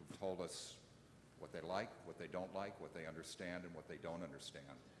 who've told us what they like, what they don't like, what they understand, and what they don't understand.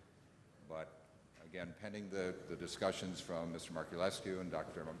 But again, pending the discussions from Mr. Marculescu and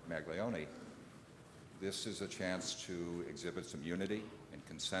Dr. Maglione, this is a chance to exhibit some unity and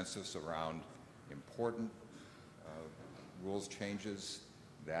consensus around important rules changes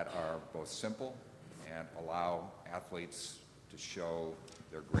that are both simple and allow athletes to show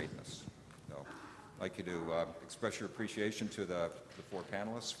their greatness. So I'd like you to express your appreciation to the four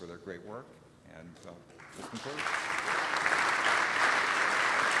panelists for their great work, and this concludes.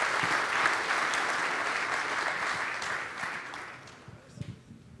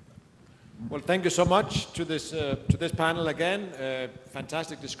 Well, thank you so much to this panel again.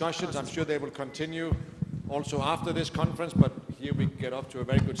 Fantastic discussions. I'm sure they will continue also after this conference, but here we get off to a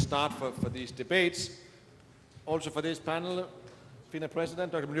very good start for these debates. Also for this panel, FINA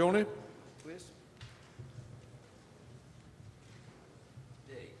President, Dr. Maglione, please.